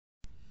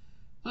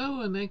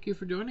Hello, and thank you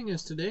for joining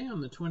us today on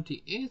the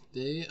 28th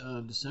day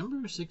of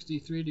December.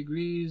 63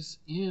 degrees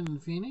in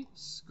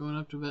Phoenix, going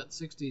up to about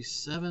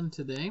 67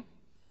 today.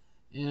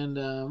 And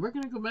we're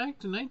going to go back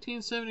to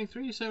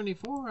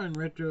 1973-74 on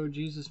Retro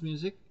Jesus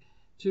Music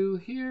to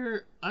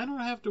hear I Don't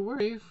Have to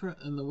Worry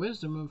and the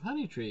Wisdom of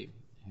Honeytree.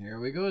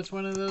 Here we go. It's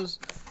one of those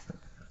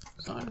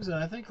songs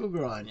that I think will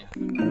grow on you.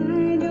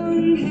 I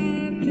don't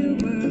have to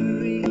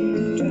worry,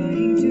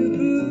 trying to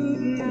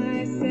prove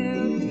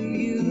myself to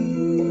you.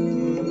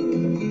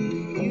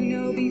 You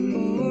know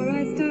before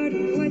I start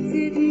what's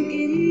hidden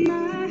in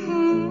my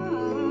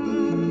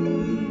heart.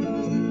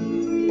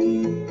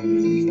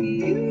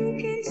 You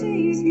can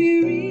change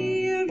me,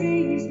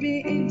 rearrange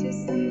me into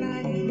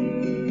somebody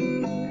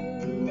new.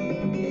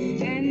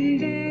 And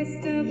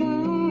best of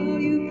all,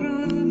 you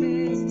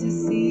promise to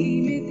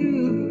see me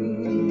through.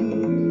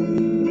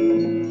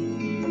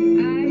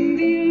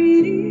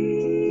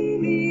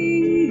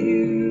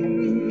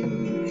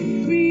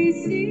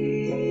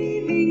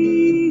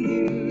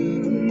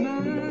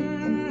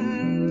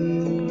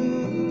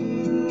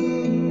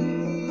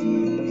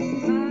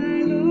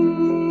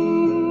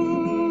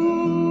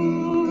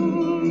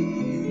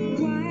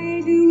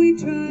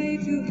 Try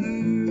to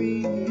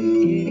hurry,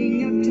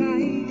 getting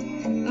uptight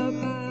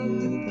about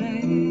the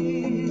plan.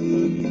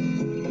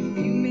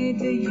 You made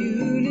the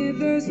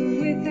universe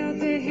without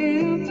the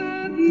help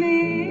of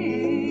man.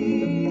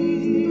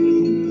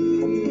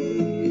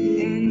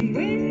 And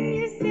when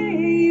you say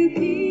you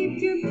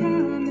keep your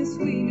promise,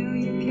 we know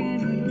you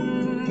cannot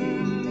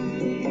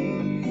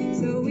lie.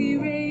 So we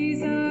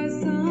raise our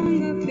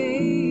song of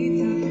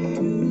faith up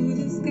to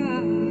the sky.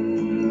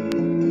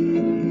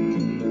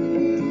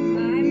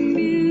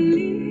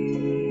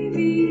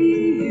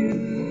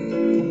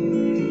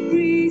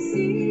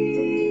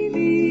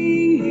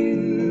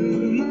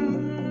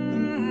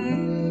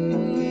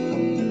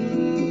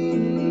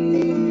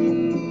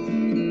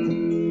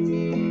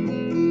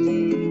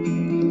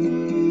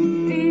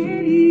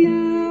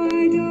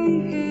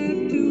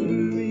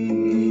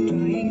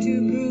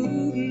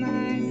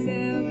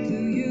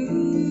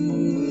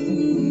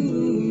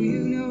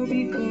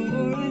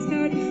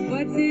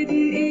 What's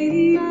hidden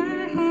in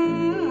my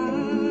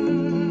heart?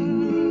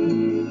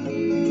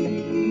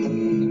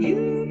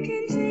 You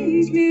can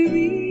change me,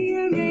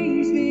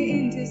 rearrange me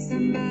into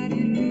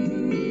somebody new.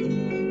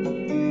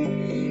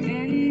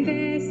 And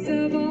best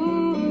of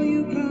all,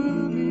 you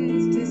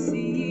promise to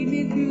see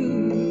me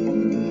through.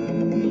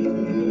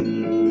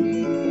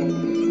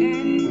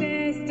 And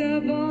best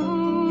of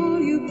all,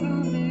 you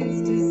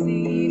promise to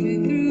see me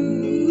through.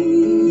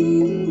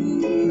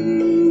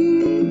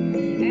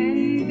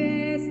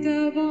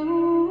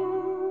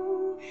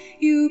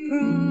 You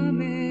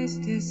promise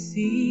to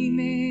see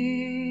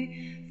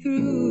me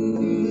through.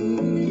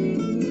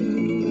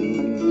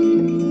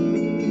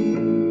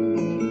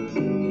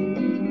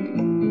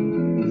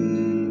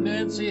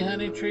 Nancy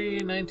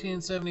Honeytree,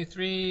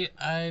 1973.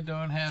 I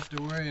don't have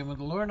to worry. And with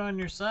the Lord on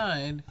your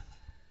side,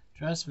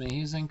 trust me,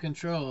 He's in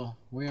control.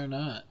 We are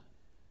not.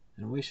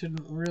 And we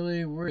shouldn't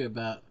really worry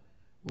about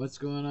what's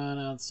going on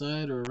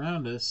outside or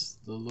around us.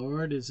 The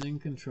Lord is in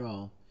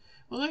control.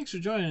 Well, thanks for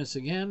joining us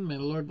again. May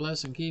the Lord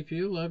bless and keep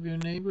you. Love your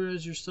neighbor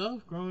as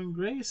yourself. Grow in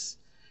grace.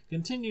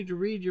 Continue to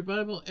read your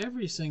Bible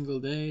every single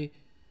day.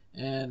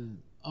 And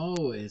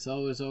always,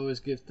 always, always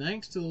give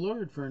thanks to the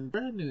Lord for a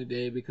brand new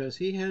day because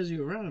He has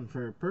you around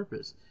for a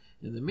purpose.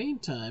 In the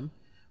meantime,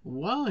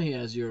 while He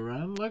has you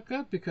around, look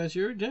up because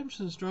your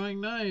redemption is drawing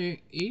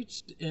nigh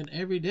each and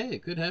every day.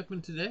 It could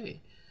happen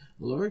today.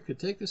 The Lord could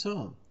take us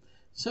home.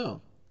 So,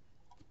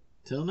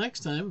 till next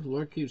time, if the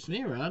Lord keeps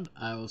me around,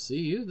 I will see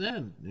you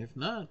then. If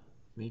not,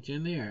 meet you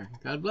in the air.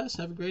 God bless.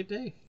 Have a great day.